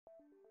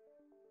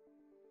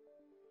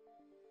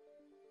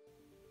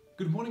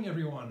Good morning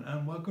everyone,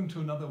 and welcome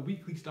to another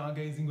weekly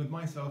stargazing with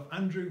myself,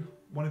 Andrew,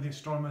 one of the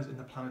astronomers in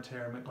the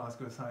Planetarium at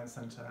Glasgow Science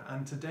Centre,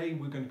 and today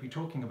we're going to be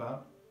talking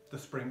about the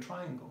Spring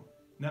Triangle.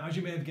 Now, as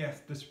you may have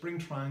guessed, the Spring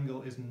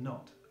Triangle is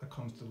not a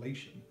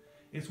constellation.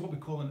 It's what we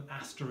call an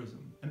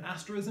asterism. An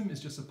asterism is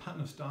just a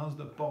pattern of stars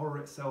that borrow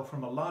itself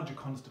from a larger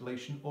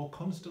constellation or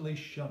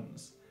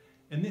constellations.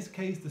 In this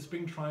case, the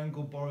Spring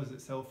Triangle borrows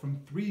itself from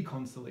three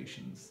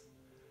constellations.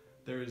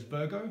 There is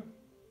Virgo,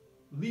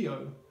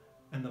 Leo,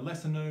 and the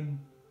lesser known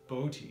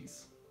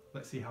Boötes.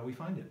 Let's see how we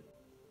find it.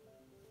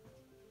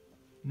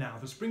 Now,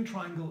 the Spring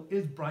Triangle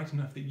is bright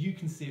enough that you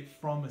can see it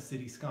from a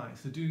city sky,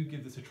 so do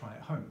give this a try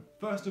at home.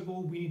 First of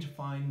all, we need to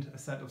find a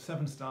set of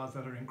 7 stars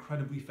that are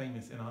incredibly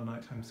famous in our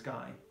nighttime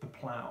sky, the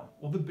Plough,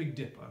 or the Big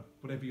Dipper,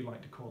 whatever you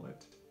like to call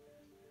it.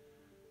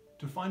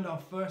 To find our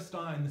first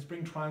star in the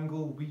Spring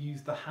Triangle, we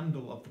use the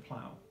handle of the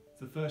Plough. It's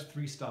the first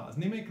 3 stars,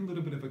 and they make a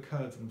little bit of a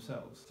curve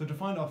themselves. So to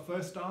find our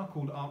first star,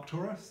 called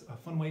Arcturus, a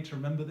fun way to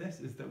remember this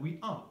is that we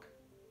arc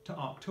to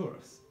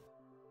Arcturus.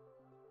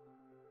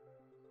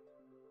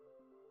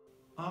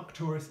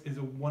 Arcturus is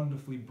a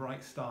wonderfully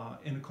bright star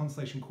in a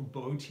constellation called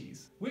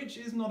Boötes, which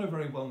is not a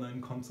very well-known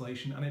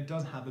constellation, and it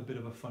does have a bit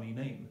of a funny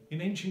name. In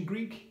ancient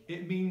Greek,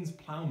 it means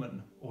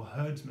ploughman or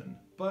herdsman,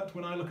 but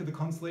when I look at the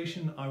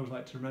constellation, I would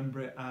like to remember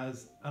it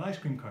as an ice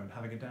cream cone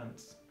having a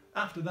dance.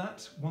 After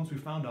that, once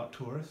we've found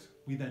Arcturus,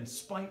 we then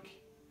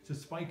spike to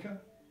Spica,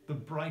 the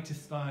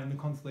brightest star in the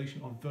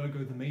constellation of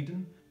Virgo the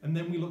Maiden, and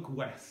then we look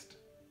west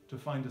to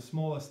find a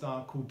smaller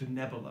star called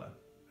Denebula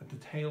at the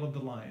tail of the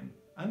lion.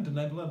 And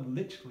Denebula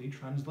literally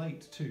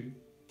translates to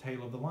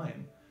tail of the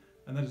lion.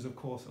 And that is, of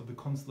course, of the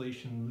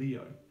constellation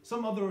Leo.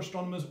 Some other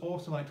astronomers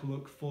also like to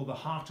look for the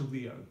heart of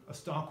Leo, a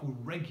star called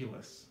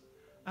Regulus.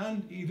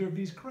 And either of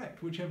these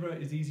correct, whichever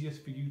is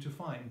easiest for you to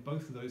find.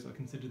 Both of those are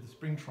considered the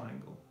Spring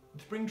Triangle.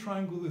 The Spring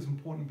Triangle is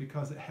important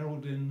because it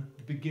heralds in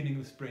the beginning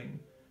of spring.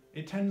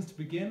 It tends to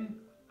begin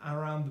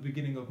around the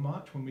beginning of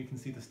March when we can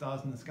see the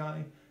stars in the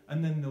sky,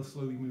 and then they'll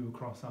slowly move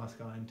across our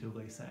sky until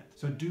they set.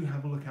 So do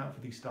have a look out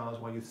for these stars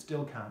while you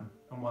still can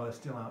and while they're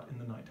still out in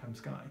the nighttime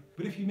sky.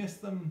 But if you miss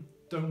them,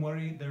 don't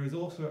worry, there is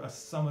also a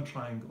summer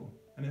triangle,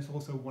 and it's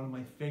also one of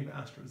my favourite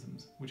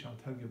asterisms, which I'll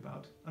tell you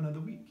about another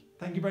week.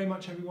 Thank you very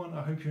much everyone,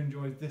 I hope you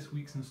enjoyed this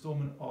week's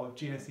instalment of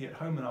GSE at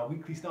Home and our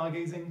weekly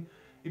stargazing.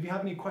 If you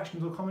have any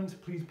questions or comments,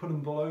 please put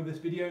them below this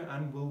video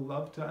and we'll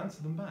love to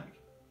answer them back.